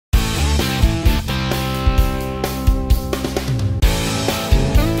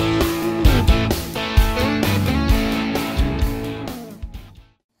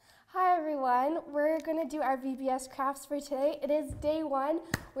We're going to do our VBS crafts for today. It is day one.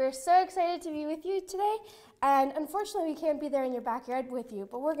 We're so excited to be with you today, and unfortunately we can't be there in your backyard with you,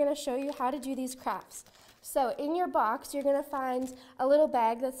 but we're going to show you how to do these crafts. So in your box, you're going to find a little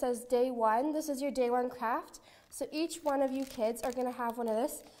bag that says day one. This is your day one craft. So each one of you kids are going to have one of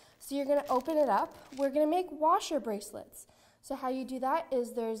this. So you're going to open it up. We're going to make washer bracelets. So how you do that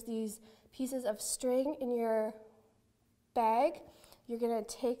is there's these pieces of string in your bag. You're going to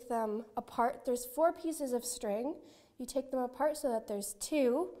take them apart. There's 4 pieces of string. You take them apart so that there's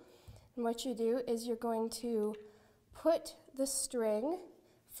 2. And what you do is you're going to put the string,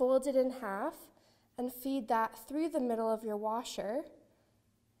 fold it in half, and feed that through the middle of your washer,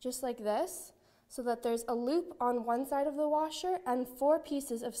 just like this, so that there's a loop on one side of the washer and 4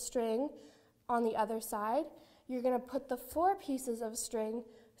 pieces of string on the other side. You're going to put the 4 pieces of string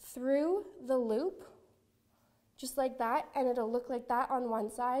through the loop, just like that, and it'll look like that on one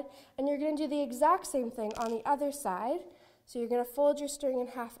side. And you're going to do the exact same thing on the other side. So you're going to fold your string in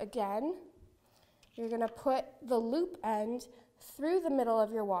half again. You're going to put the loop end through the middle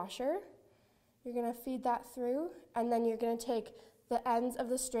of your washer. You're going to feed that through, and then you're going to take the ends of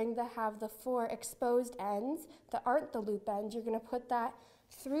the string that have the 4 exposed ends that aren't the loop end. You're going to put that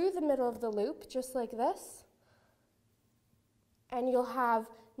through the middle of the loop, just like this. And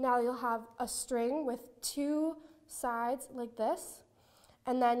now you'll have a string with 2 sides like this,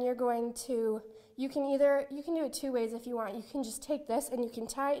 and then you're going to, you can do it 2 ways if you want. You can just take this and you can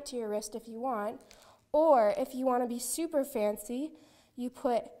tie it to your wrist if you want, or if you want to be super fancy, you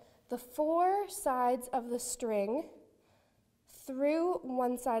put the 4 sides of the string through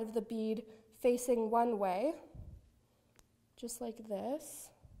one side of the bead facing one way, just like this.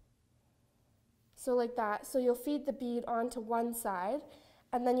 So like that. So you'll feed the bead onto one side,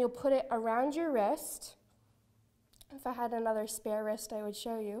 and then you'll put it around your wrist. If I had another spare wrist, I would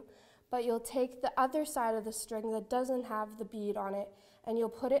show you. But you'll take the other side of the string that doesn't have the bead on it, and you'll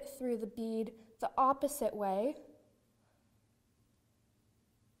put it through the bead the opposite way.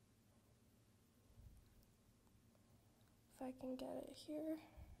 If I can get it here.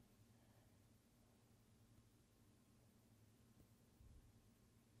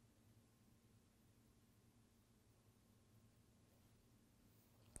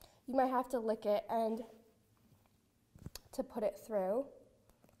 You might have to lick it and to put it through.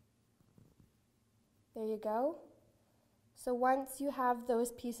 There you go. So once you have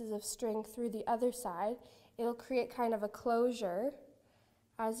those pieces of string through the other side, it'll create kind of a closure,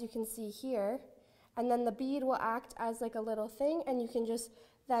 as you can see here. And then the bead will act as like a little thing, and you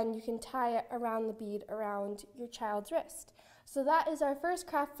can tie it around the bead around your child's wrist. So that is our first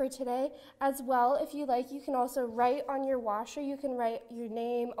craft for today. As well, if you like, you can also write on your washer. You can write your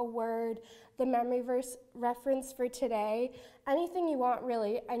name, a word, the memory verse reference for today, anything you want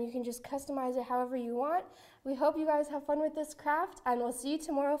really, and you can just customize it however you want. We hope you guys have fun with this craft, and we'll see you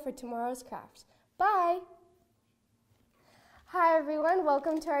tomorrow for tomorrow's craft. Bye! Hi everyone,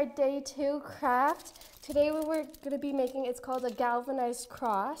 welcome to our day 2 craft. Today we're going to be making, it's called a galvanized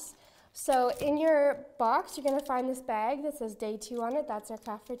cross. So in your box, you're going to find this bag that says day 2 on it. That's our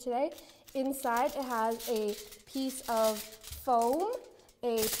craft for today. Inside, it has a piece of foam,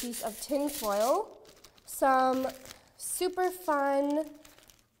 a piece of tin foil, some super fun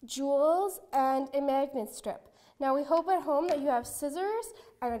jewels, and a magnet strip. Now we hope at home that you have scissors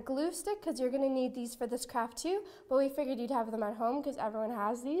and a glue stick, because you're going to need these for this craft too, but we figured you'd have them at home because everyone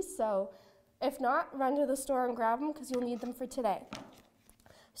has these. So if not, run to the store and grab them because you'll need them for today.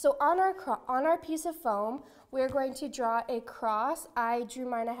 So on our piece of foam, we're going to draw a cross. I drew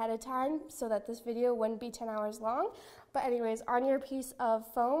mine ahead of time so that this video wouldn't be 10 hours long. But anyways, on your piece of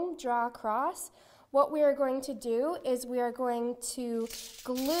foam, draw a cross. What we are going to do is we are going to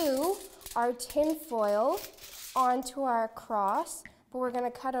glue our tin foil onto our cross, but we're going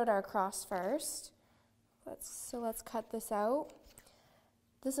to cut out our cross first. Let's cut this out.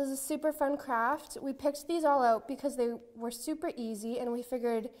 This is a super fun craft. We picked these all out because they were super easy, and we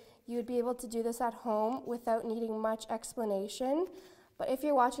figured you would be able to do this at home without needing much explanation. But if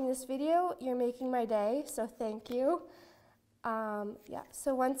you're watching this video, you're making my day, so thank you.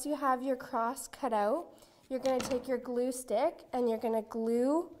 So once you have your cross cut out, you're going to take your glue stick and you're going to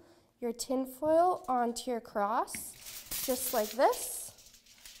glue your tin foil onto your cross, just like this,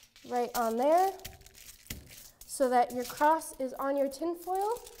 right on there, so that your cross is on your tin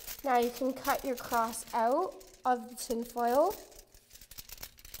foil. Now you can cut your cross out of the tin foil.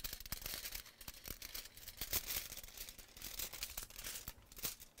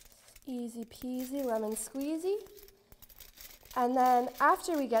 Easy peasy, lemon squeezy. And then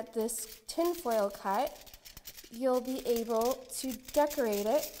after we get this tin foil cut, you'll be able to decorate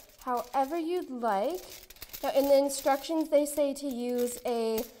it however you'd like. Now in the instructions they say to use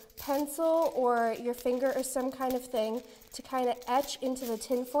a pencil or your finger or some kind of thing to kind of etch into the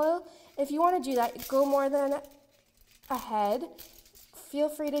tin foil. If you want to do that, go more than ahead. Feel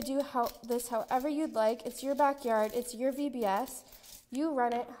free to do this however you'd like. It's your backyard, it's your VBS. You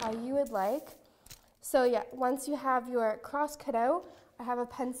run it how you would like. So yeah, once you have your cross cut out, I have a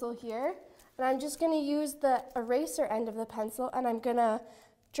pencil here, and I'm just going to use the eraser end of the pencil, and I'm going to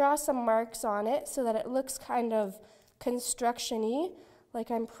draw some marks on it so that it looks kind of construction-y, like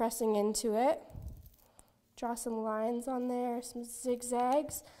I'm pressing into it. Draw some lines on there, some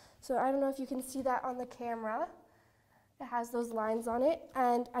zigzags. So I don't know if you can see that on the camera. It has those lines on it,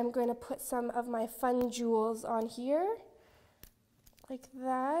 and I'm going to put some of my fun jewels on here, like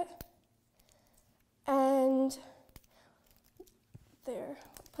that, and there.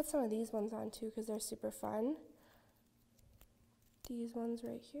 Put some of these ones on too because they're super fun. These ones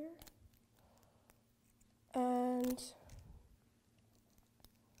right here, and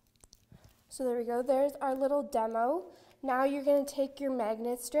so there we go. There's our little demo. Now you're going to take your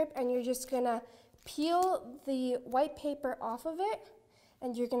magnet strip and you're just going to peel the white paper off of it,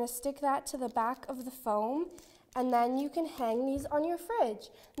 and you're going to stick that to the back of the foam, and then you can hang these on your fridge.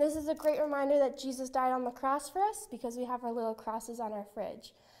 This is a great reminder that Jesus died on the cross for us because we have our little crosses on our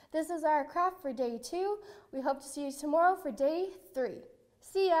fridge. This is our craft for day 2. We hope to see you tomorrow for day 3.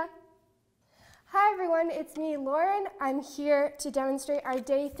 See ya! Hi everyone, it's me, Lauren. I'm here to demonstrate our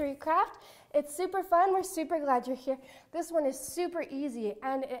day 3 craft. It's super fun. We're super glad you're here. This one is super easy,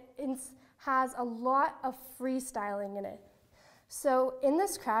 and it has a lot of freestyling in it. So in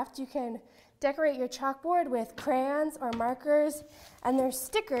this craft, you can decorate your chalkboard with crayons or markers, and there's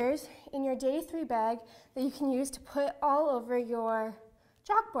stickers in your day 3 bag that you can use to put all over your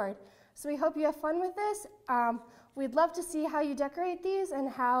chalkboard. So we hope you have fun with this. We'd love to see how you decorate these and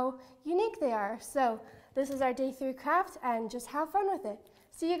how unique they are. So this is our day 3 craft, and just have fun with it.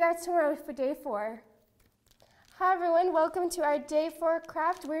 See you guys tomorrow for day 4. Hi everyone, welcome to our day 4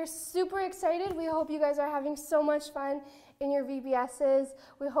 craft. We're super excited. We hope you guys are having so much fun in your VBSs.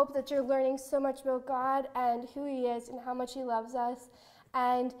 We hope that you're learning so much about God and who He is and how much He loves us.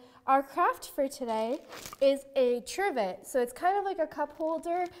 And our craft for today is a trivet. So it's kind of like a cup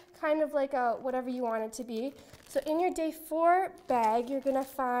holder, kind of like a whatever you want it to be. So in your day 4 bag, you're gonna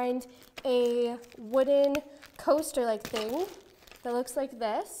find a wooden coaster-like thing that looks like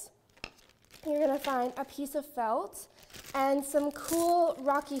this. You're gonna find a piece of felt and some cool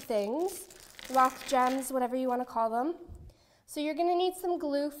rocky things, rock gems, whatever you wanna call them. So you're gonna need some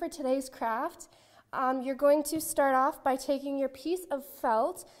glue for today's craft. You're going to start off by taking your piece of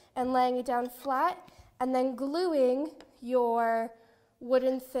felt and laying it down flat, and then gluing your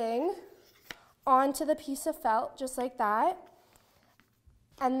wooden thing onto the piece of felt, just like that.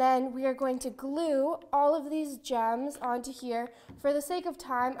 And then we are going to glue all of these gems onto here. For the sake of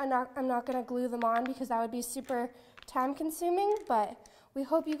time, I'm not going to glue them on because that would be super time consuming, but we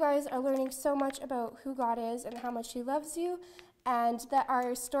hope you guys are learning so much about who God is and how much He loves you, and that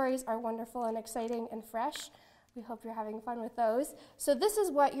our stories are wonderful and exciting and fresh. We hope you're having fun with those. So this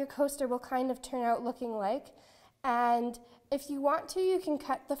is what your coaster will kind of turn out looking like. And if you want to, you can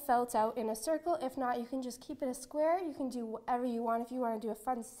cut the felt out in a circle. If not, you can just keep it a square. You can do whatever you want. If you want to do a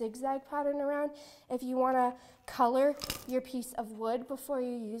fun zigzag pattern around, if you want to color your piece of wood before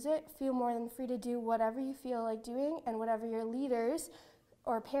you use it, feel more than free to do whatever you feel like doing and whatever your leaders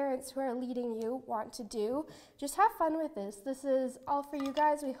or parents who are leading you want to do. Just have fun with this. This is all for you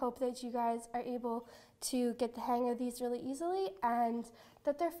guys. We hope that you guys are able to get the hang of these really easily and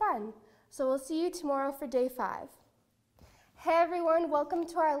that they're fun. So we'll see you tomorrow for day 5. Hey everyone, welcome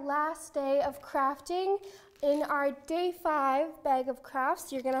to our last day of crafting. In our day 5 bag of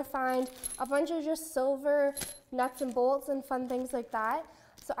crafts, you're gonna find a bunch of just silver nuts and bolts and fun things like that.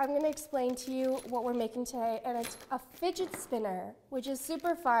 So I'm gonna explain to you what we're making today, and it's a fidget spinner, which is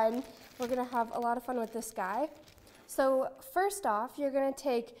super fun. We're gonna have a lot of fun with this guy. So first off, you're gonna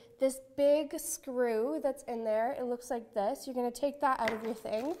take this big screw that's in there. It looks like this. You're gonna take that out of your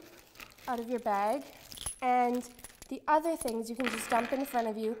thing, out of your bag, and the other things you can just dump in front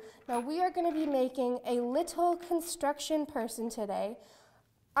of you. Now we are gonna be making a little construction person today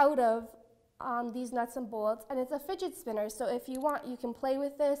out of these nuts and bolts, and it's a fidget spinner. So if you want, you can play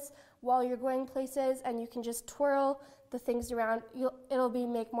with this while you're going places, and you can just twirl the things around. It'll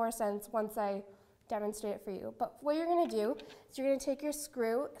make more sense once I demonstrate it for you. But what you're gonna do is you're gonna take your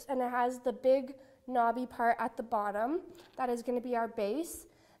screw, and it has the big knobby part at the bottom. That is gonna be our base.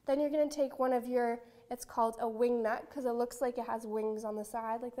 Then you're gonna take one of your, it's called a wing nut because it looks like it has wings on the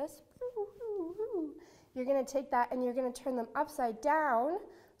side like this. You're gonna take that and you're gonna turn them upside down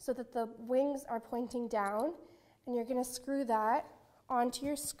so that the wings are pointing down, and you're going to screw that onto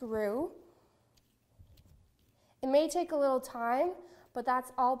your screw. It may take a little time, but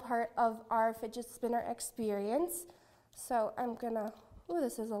that's all part of our fidget spinner experience. So I'm going to, oh,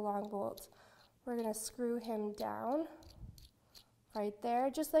 this is a long bolt. We're going to screw him down right there,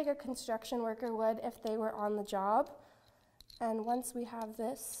 just like a construction worker would if they were on the job. And once we have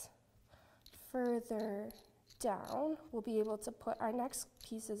this further down, we'll be able to put our next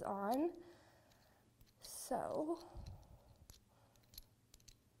pieces on. So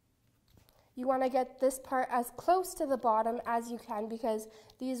you want to get this part as close to the bottom as you can, because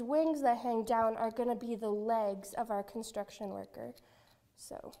these wings that hang down are going to be the legs of our construction worker.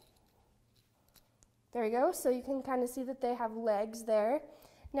 So there you go. So you can kind of see that they have legs there.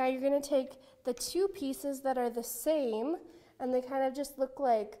 Now you're going to take the two pieces that are the same, and they kind of just look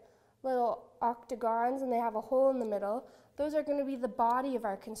like little octagons, and they have a hole in the middle. Those are going to be the body of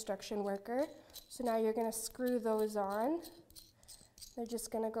our construction worker. So now you're going to screw those on. They're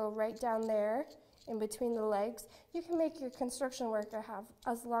just going to go right down there in between the legs. You can make your construction worker have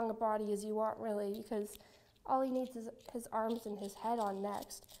as long a body as you want, really, because all he needs is his arms and his head on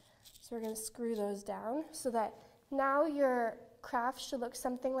next. So we're going to screw those down so that now your craft should look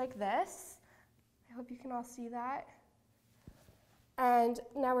something like this. I hope you can all see that. And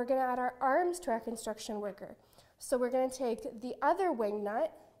now we're going to add our arms to our construction worker. So we're going to take the other wing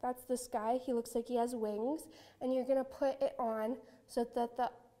nut, that's this guy, he looks like he has wings, and you're going to put it on so that the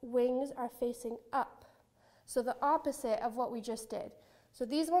wings are facing up. So the opposite of what we just did. So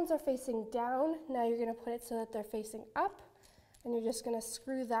these ones are facing down, now you're going to put it so that they're facing up, and you're just going to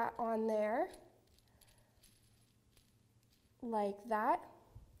screw that on there, like that.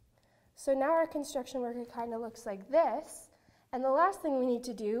 So now our construction worker kind of looks like this. And the last thing we need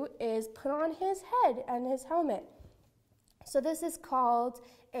to do is put on his head and his helmet. So this is called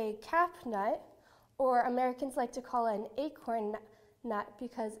a cap nut, or Americans like to call it an acorn nut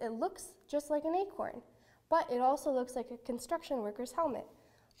because it looks just like an acorn, but it also looks like a construction worker's helmet.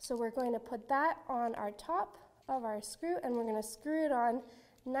 So we're going to put that on our top of our screw, and we're going to screw it on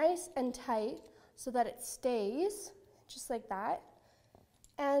nice and tight so that it stays just like that.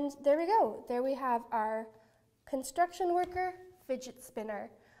 And there we go. There we have our construction worker fidget spinner.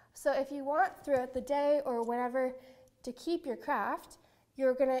 So if you want throughout the day or whenever to keep your craft,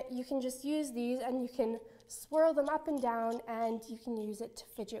 you can just use these, and you can swirl them up and down, and you can use it to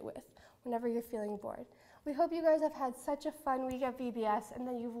fidget with whenever you're feeling bored. We hope you guys have had such a fun week at VBS, and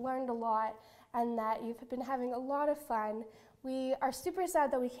that you've learned a lot, and that you've been having a lot of fun. We are super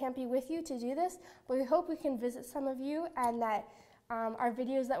sad that we can't be with you to do this, but we hope we can visit some of you, and that our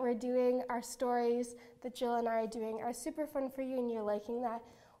videos that we're doing, our stories that Jill and I are doing are super fun for you, and you're liking that.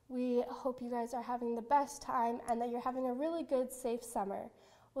 We hope you guys are having the best time, and that you're having a really good, safe summer.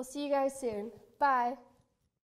 We'll see you guys soon. Bye.